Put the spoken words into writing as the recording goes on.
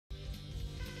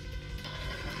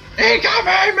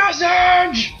Incoming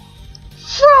message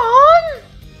from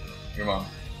your mom.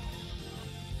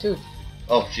 Dude.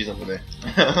 Oh, she's over there.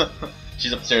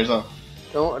 She's upstairs, huh?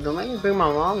 Don't make me bring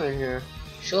my mom in here.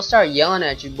 She'll start yelling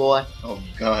at you, boy. Oh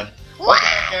God. Welcome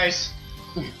back, guys.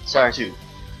 Sorry. Part 2.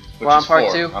 We're on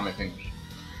part 2? On my fingers.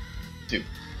 2.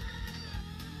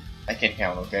 I can't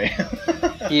count, okay?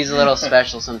 He's a little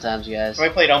special sometimes, guys. So I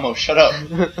played almost. Shut up.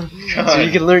 So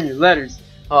you can learn your letters.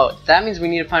 Oh, that means we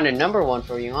need to find a number 1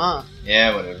 for you, huh?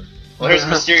 Yeah, whatever. Well, here's a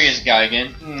mysterious guy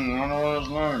again. I don't know what his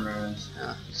name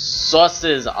is.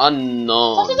 Sources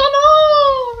unknown. Sources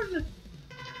unknown!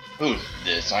 Who's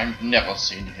this? I've never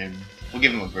seen him. We'll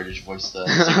give him a British voice, the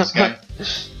serious guy.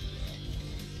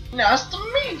 Nice to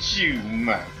meet you,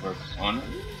 my first one.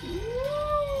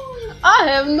 I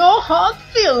have no hard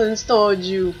feelings towards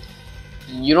you.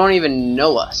 You don't even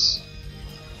know us.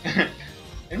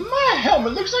 And my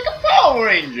helmet looks like a Power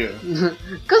Ranger.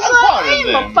 Cause I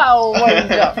am a Power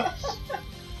Ranger.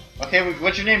 Okay,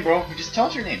 what's your name, bro? Just tell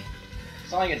us your name.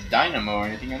 It's not like it's Dynamo or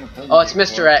anything. Oh, it's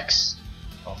Mr. X.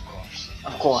 Of course.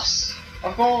 Of course.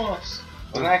 Of course.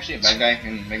 Wasn't actually a bad guy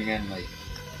in Mega Man like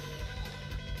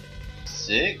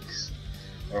 6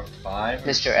 or 5? Or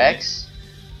Mr. 6? X?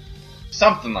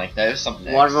 Something like that. It was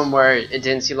something. One of them where it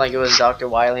didn't seem like it was Dr.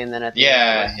 Wily, and then at the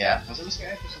end. Yeah. Was it Mr.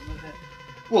 X or something like that?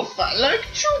 We'll fight like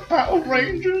true Power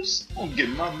Rangers. I'll get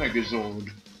my Megazord.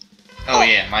 Oh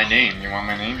yeah, my name. You want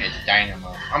my name? It's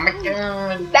Dynamo. Oh my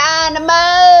God.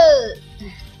 Dynamo!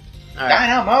 Right.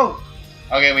 Dynamo!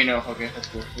 Okay, we know. Okay, that's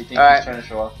cool. He thinks he's trying to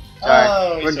show off. Sorry,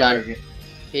 Oh, we're done.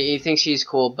 He thinks he's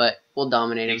cool, but we'll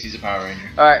dominate him. Thinks he's a Power Ranger.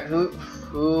 Alright, who?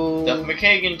 Duff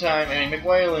McKagan time. I mean,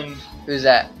 McWhalen. Who's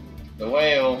that? The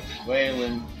whale.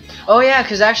 Whalen. Oh yeah,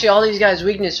 because actually all these guys'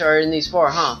 weaknesses are in these 4,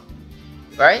 huh?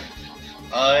 Right?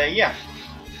 Yeah.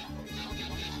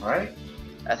 Right?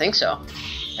 I think so.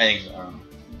 I think so.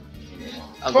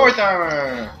 I'll Fourth go.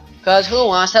 armor! Cause who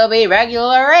wants to be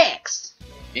regular X?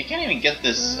 You can't even get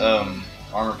this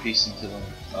armor piece until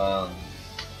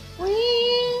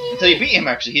you beat him.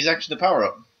 Actually, he's actually the power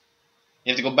up.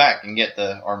 You have to go back and get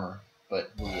the armor,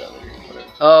 but we'll do that later. Whatever.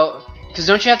 Oh, cause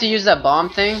don't you have to use that bomb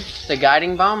thing, the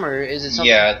guiding bomb, or is it something?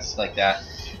 Yeah, it's like that.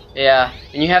 Yeah,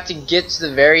 and you have to get to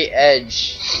the very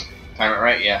edge. Time it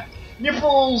right, yeah.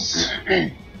 Nipples.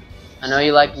 I know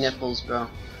you like nipples, bro,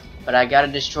 but I gotta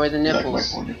destroy the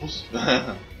nipples. You like nipples?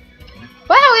 Wow,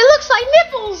 it looks like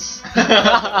nipples!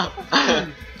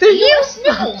 They're huge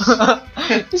nipples!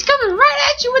 He's coming right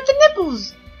at you with the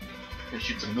nipples!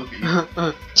 Shoot some milk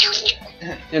at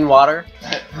you. In water?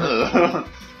 Oh,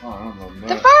 I don't know,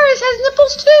 The virus has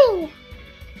nipples too!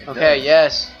 Okay, does.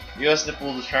 yes. US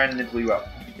Nipples is trying to nipple you out.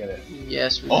 Get it.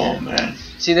 Yes, we Oh, can. man.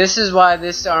 See, this is why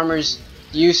this armor's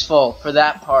useful for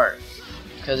that part.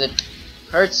 Because it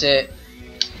hurts it.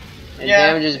 It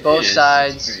damages both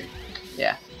sides.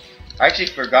 Yeah. I actually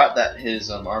forgot that his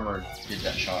armor did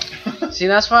that shot. See,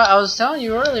 that's why I was telling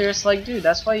you earlier. It's like, dude,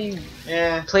 that's why you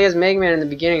play as Mega Man in the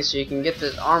beginning, so you can get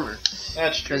the armor.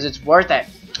 That's true. Because it's worth it.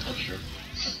 That's true.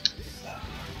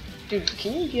 Dude,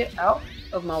 can you get out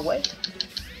of my way?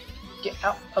 Get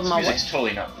out of my way. Music's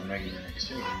totally not from Mega Man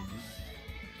X2.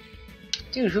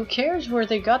 Dude, who cares where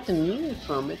they got the music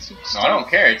from? It's No, I don't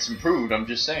care. It's improved. I'm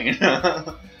just saying.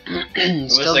 It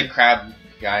was Still, like crab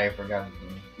guy. I forgot his name.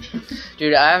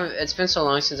 dude, it's been so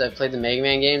long since I played the Mega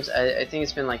Man games. I think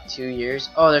it's been like 2 years.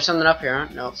 Oh, there's something up here, huh?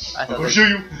 Nope. I thought I'll show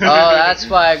you. Oh, that's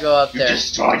why I go up You there.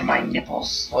 destroyed my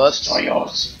nipples. I'll Whoops. destroy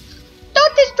yours.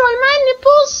 Don't destroy my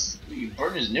nipples! You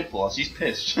burned his nipples. He's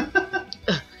pissed.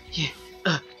 Yeah.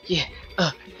 Yeah.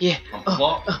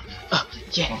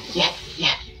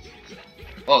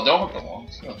 Oh, don't hook the wall.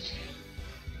 It's gross.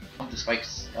 Hump the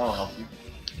spikes. That'll help you.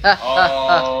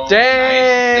 Oh,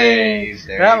 dang! nice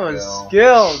there That you was go.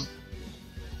 skilled.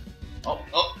 Oh.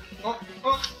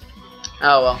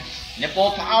 Oh well.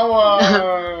 Nipple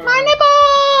power! My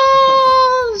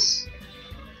nipples!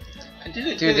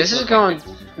 Dude, this is going.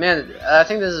 Nipples. Man, I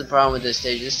think this is a problem with this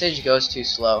stage. This stage goes too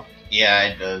slow. Yeah,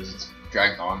 it does. It's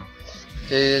dragged on. Dude,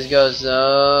 this goes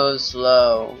so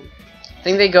slow. I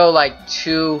think they go like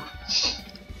 2.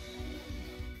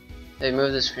 They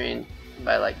move the screen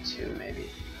by like 2, maybe.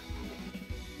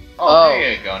 Oh,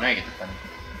 there you go. Now you get the fun.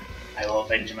 I will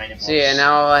avenge my nipples. See, and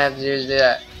now all I have to do is do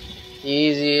that.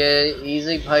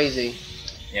 Easy peasy.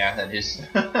 Yeah, that is.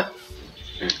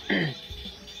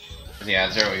 Yeah,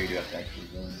 is there a way you do have to actually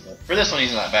do it? But for this one,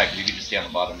 he's not bad because you can just stay on the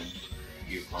bottom and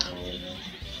you combo right now.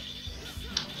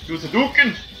 Do the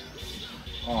Dukin!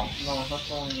 Oh, no,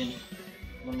 that's only in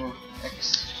number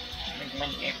X.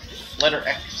 Letter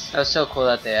X. That was so cool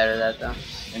that they added that though.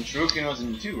 And Shuriken was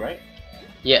in 2, right?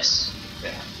 Yes.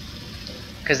 Yeah.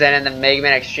 Because then in the Mega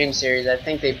Man Extreme series, I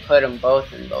think they put them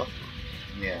both in both.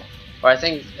 Yeah. Or I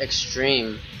think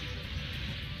Extreme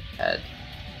had.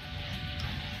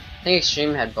 I think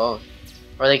Extreme had both.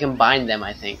 Or they combined them,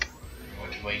 I think.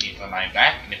 Which way do you put my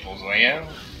back? Nipples way out?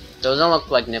 Those don't look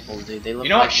like nipples, dude. They look You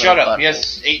know like what? Shut up. buttholes. He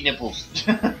has 8 nipples.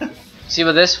 See,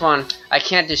 with this one, I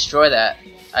can't destroy that.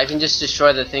 I can just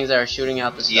destroy the things that are shooting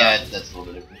out the stuff. Yeah, that's a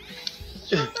little bit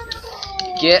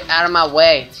different. Get out of my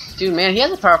way. Dude, man, he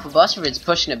has a powerful Buster, but it's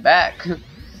pushing it back.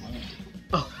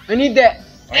 Oh, I need that.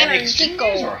 Man, extreme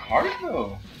games are hard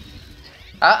though.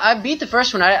 I beat the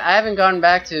first one. I haven't gone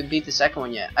back to beat the second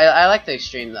one yet. I like the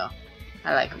Extreme, though.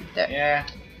 I like them. Yeah.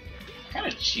 Kind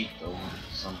of cheap though.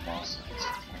 Some bosses.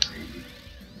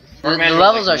 The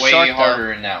levels are way short, harder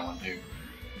though. in that one, too.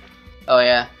 Oh,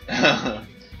 yeah.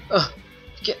 Oh,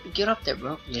 get up there,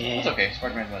 bro. Yeah. It's okay.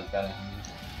 Spider-Man's not as bad.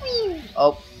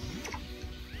 Oh.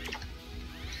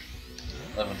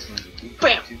 Bam!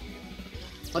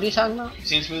 What are you talking about? You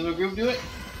seen Smooth Groove do it?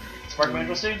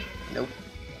 Spider-Man stage? Nope.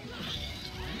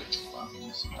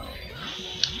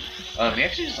 He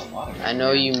actually does a lot of it. I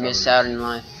know you miss out in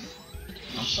life.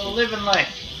 I'm still living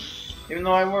life. Even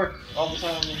though I work all the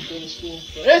time and go to school.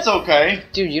 But it's okay.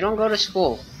 Dude, you don't go to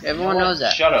school. Everyone knows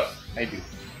that. Shut up. I do.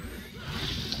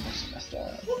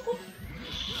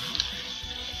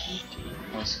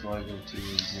 My school I go to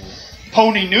is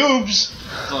Pony Noobs!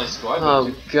 That's the only school I go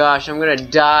to. Oh gosh, I'm gonna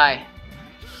die.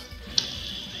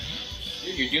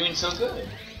 Dude, you're doing so good.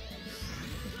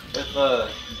 With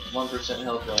 1%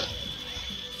 health left.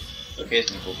 Okay,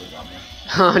 it's Nipples are down there.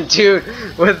 Oh dude,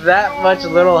 with that much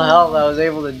little health I was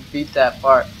able to beat that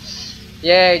part.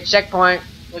 Yay, checkpoint.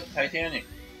 Look, Titanic.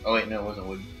 Oh wait, no, it wasn't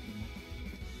wood.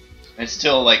 It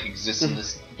still like exists in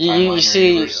this You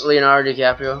see universe. Leonardo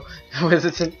DiCaprio with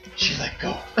it. She let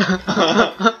go.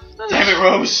 Damn it,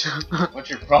 Rose! What's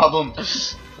your problem? There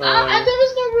was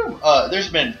no room. There's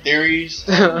been theories.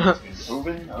 It's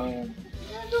been proven.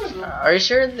 Are you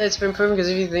sure it's been proven? Because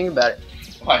if you think about it,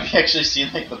 Oh, have you actually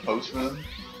seen like the post for them?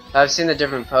 I've seen the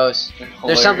different posts. They're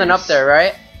There's something up there,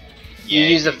 right? Yeah. You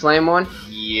use the flame one?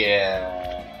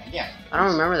 Yeah. Yeah. I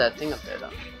don't remember that thing up there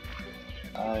though.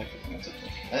 I think it's up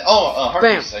there.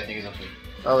 Heartbeats, I think is up there.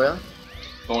 Oh really?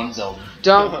 Going Zelda.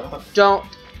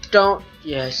 Don't.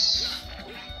 Yes.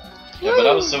 Yeah, but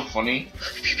that was so funny.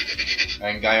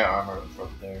 And Gaia armor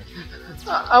up there.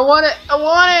 I want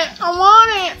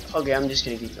it. Okay, I'm just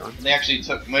gonna keep going. They actually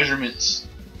took measurements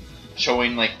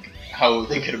showing like how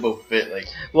they could have both fit. Like,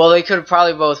 well, they could have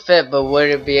probably both fit, but would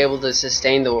it be able to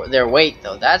sustain their weight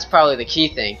though? That's probably the key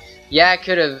thing. Yeah,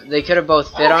 they could have both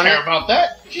fit on it. I don't care about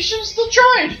that. She should have still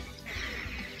tried.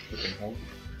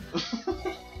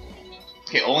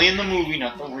 Okay, only in the movie,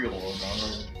 not the real world.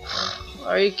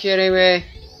 Are you kidding me?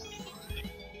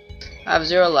 I have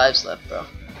 0 lives left, bro.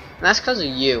 And that's because of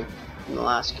you in the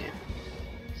last game.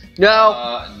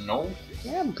 No. No.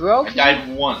 Yeah, bro. I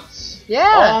died once.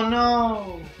 Yeah. Oh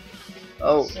no.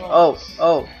 Oh.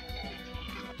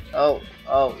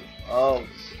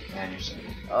 Man, you're so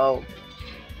good. Oh.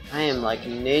 I am like a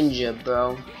ninja,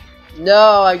 bro.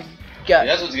 No, I got. Yeah,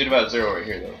 that's what's good about Zero right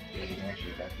here, though. You can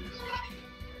actually attack these.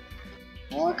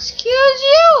 Well, excuse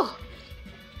you.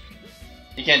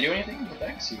 You can't do anything with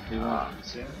X. You can do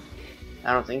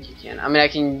I don't think you can. I mean, I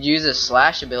can use a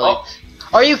slash ability. Oh.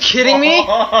 Are you kidding me?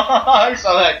 I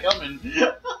saw that coming.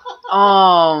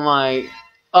 Oh my.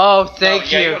 Oh,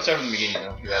 thank you. Yeah, you gotta start from the beginning,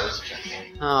 though. Yeah, let's check.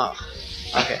 Oh.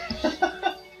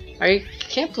 Okay.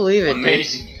 Can't believe it.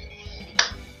 Amazing.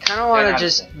 I don't want to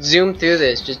just zoom through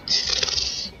this.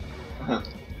 Just.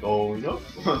 Oh no.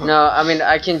 No, I mean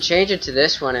I can change it to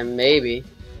this one and maybe.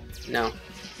 No.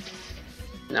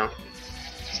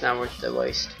 It's not worth the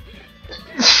waste.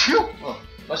 Oh,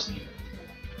 bless me,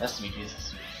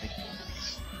 Jesus.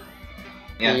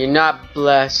 Yeah. You're not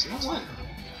blessed. You know what?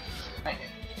 I am.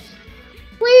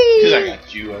 Whee! Because I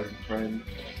got you as a friend.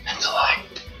 That's a lie.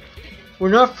 We're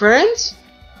not friends?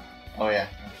 Oh yeah.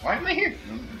 Why am I here?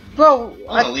 Bro,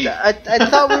 I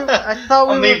thought we were.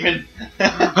 I'm leaving.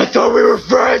 I thought we were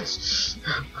friends.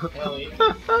 Hell yeah.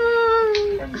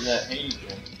 Friends that hate each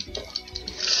other.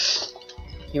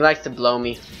 He likes to blow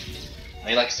me.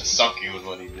 He likes to suck you is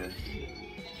what he did.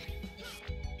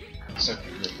 Suck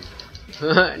you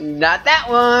really. Not that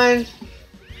one.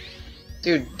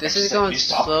 Dude, this is going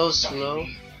slow.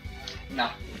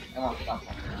 No, I won't stop.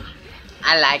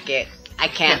 I like it. I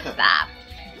can't stop.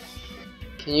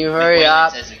 Can you hurry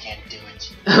up? Says we can't do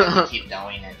it. We keep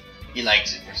doing it. He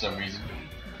likes it for some reason.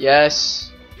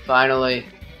 Yes, finally.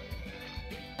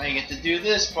 Now you get to do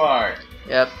this part.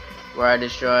 Yep, where I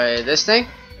destroy this thing.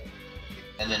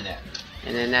 And then that.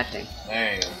 And then that thing.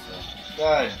 There you go.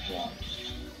 Good job.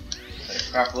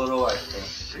 Crap, little life, bro.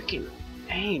 Freaking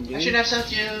aim, dude. I should have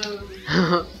sent you.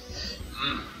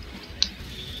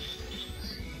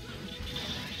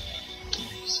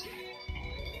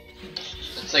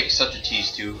 It's like such a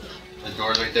tease too. The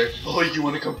door's right there. Oh, you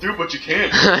want to come through, but you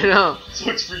can't. I know.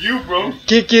 Sucks for you, bro.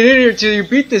 Can't get in here till you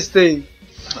beat this thing.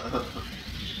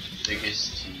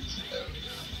 Biggest tease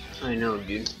ever. I know,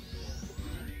 dude.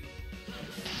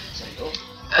 It's like,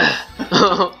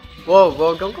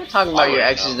 Whoa, don't go talking about your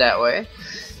exes that way.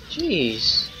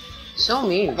 Jeez. So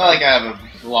mean. It's not like I have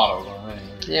a lot of them.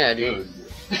 Anyway. Yeah, dude.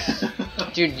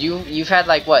 Dude, you've had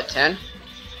like what, 10?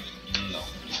 No.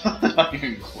 Not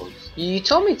even close. You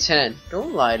told me 10.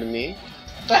 Don't lie to me.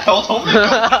 What the hell told me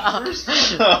first?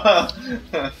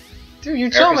 Dude, you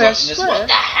told me I this. swear. What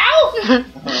the hell?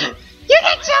 You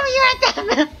didn't tell me you had that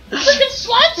many. Freaking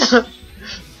slut!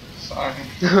 Sorry.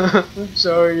 I'm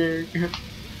sorry.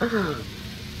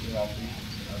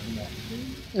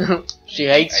 She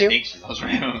hates you? I think she loves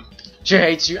me. She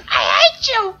hates you. I hate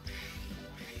you!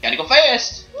 Gotta go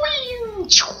fast!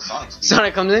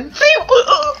 Sonic comes in.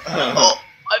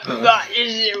 I forgot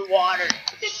this is water.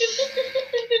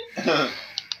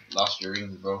 Lost your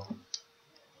rings, bro.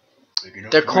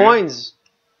 They're coins.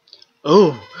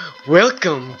 Oh,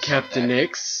 welcome, Captain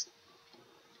X.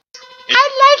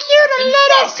 I'd like you to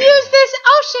let us use this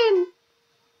ocean,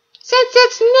 since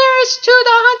it's nearest to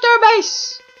the hunter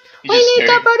base. We need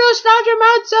to produce large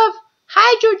amounts of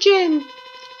hydrogen.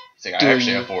 It's like, I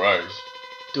actually have 4 eyes.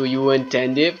 Do you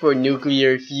intend it for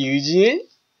nuclear fusion?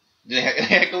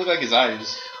 They could look like his eyes.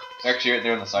 It's actually right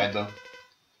there on the side, though.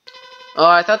 Oh,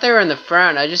 I thought they were in the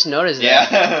front. I just noticed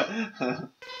that. Yeah.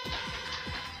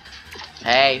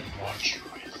 Hey.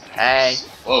 Hey.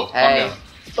 Whoa, Hey. calm down.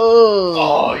 Oh.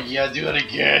 Oh, yeah, do it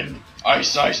again.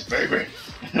 Ice, baby.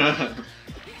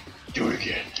 Do it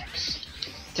again.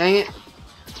 Dang it.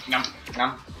 Nom,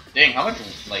 nom. Dang, how much,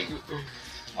 like,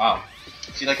 wow.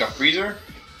 See, like a freezer?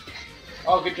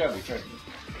 Oh, good job, we tried.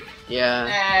 Yeah.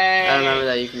 Hey. I remember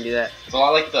that you can do that. It's a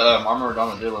lot like the armored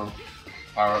armadillo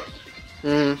power up.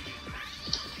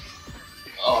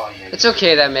 Oh, yeah. It's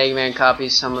okay that Mega Man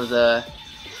copies some of the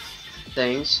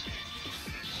things.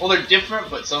 Well, they're different,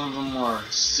 but some of them are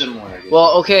similar, I guess.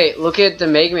 Well, okay, look at the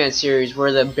Mega Man series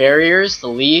where the barriers, the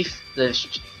leaf,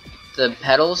 the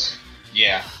petals.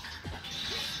 Yeah.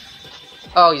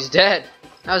 Oh, he's dead.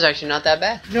 That was actually not that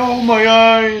bad. No, my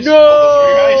eyes! No!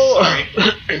 Oh,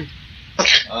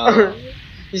 sorry.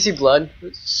 You see blood?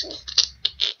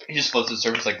 He just floats to the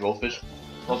surface like goldfish.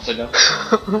 Upside down.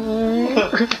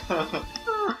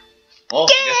 Well,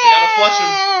 I guess we gotta flush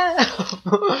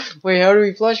him. Wait, how do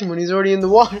we flush him when he's already in the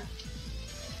water?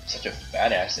 Such a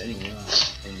badass anyway.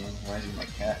 Reminds me of my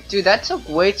cat. Dude, that took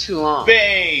way too long.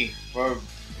 Bay! For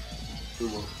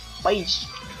Base.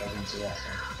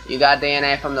 You got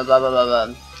DNA from the blah blah blah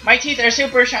blah. My teeth are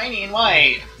super shiny and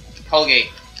white.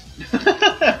 Colgate.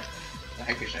 I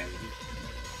like shiny.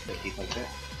 The teeth like that.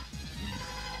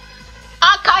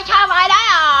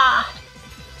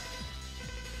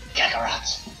 Kakarot.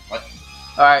 What?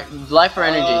 Alright, life or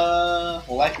energy?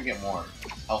 Well, life we get more.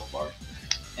 Health bar.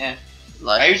 Eh.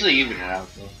 Life. I usually even it out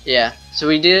though. Yeah. So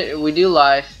we do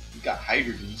life. You got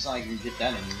hydrogen. It's not like you can get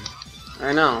that anymore.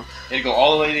 I know. You had to go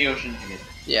all the way to the ocean to get it.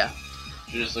 Yeah.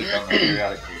 Should just look on the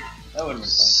periodic table. That would have been fun.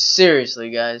 Seriously,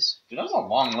 guys. Dude, that was a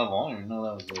long level. I don't even know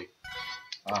that was like.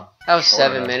 Wow. That was Short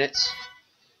 7 enough. minutes.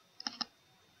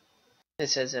 It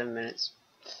said 7 minutes.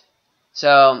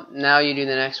 So now you do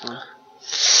the next one.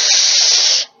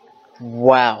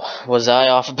 Wow, was I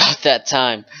off about that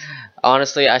time?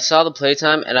 Honestly, I saw the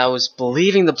playtime and I was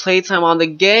believing the playtime on the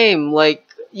game. Like,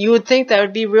 you would think that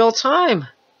would be real time.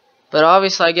 But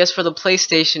obviously, I guess for the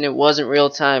PlayStation, it wasn't real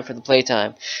time for the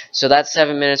playtime. So that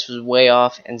 7 minutes was way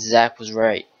off, and Zach was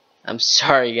right. I'm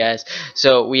sorry, guys.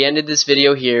 So we ended this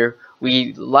video here.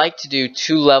 We like to do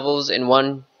 2 levels in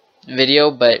one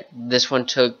video, but this one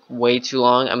took way too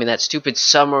long. I mean, that stupid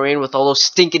submarine with all those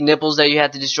stinking nipples that you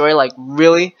had to destroy, like,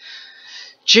 really?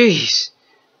 Jeez.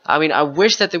 I mean, I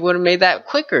wish that they would have made that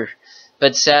quicker.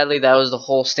 But sadly, that was the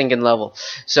whole stinking level.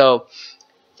 So,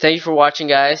 thank you for watching,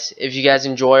 guys. If you guys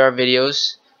enjoy our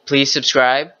videos, please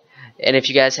subscribe. And if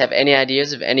you guys have any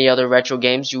ideas of any other retro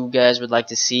games you guys would like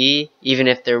to see, even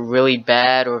if they're really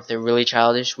bad or if they're really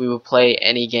childish, we will play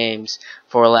any games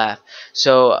for a laugh.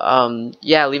 So,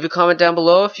 yeah, leave a comment down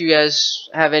below if you guys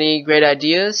have any great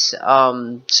ideas.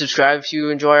 Subscribe if you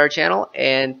enjoy our channel.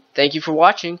 And thank you for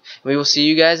watching. We will see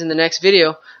you guys in the next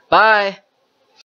video. Bye!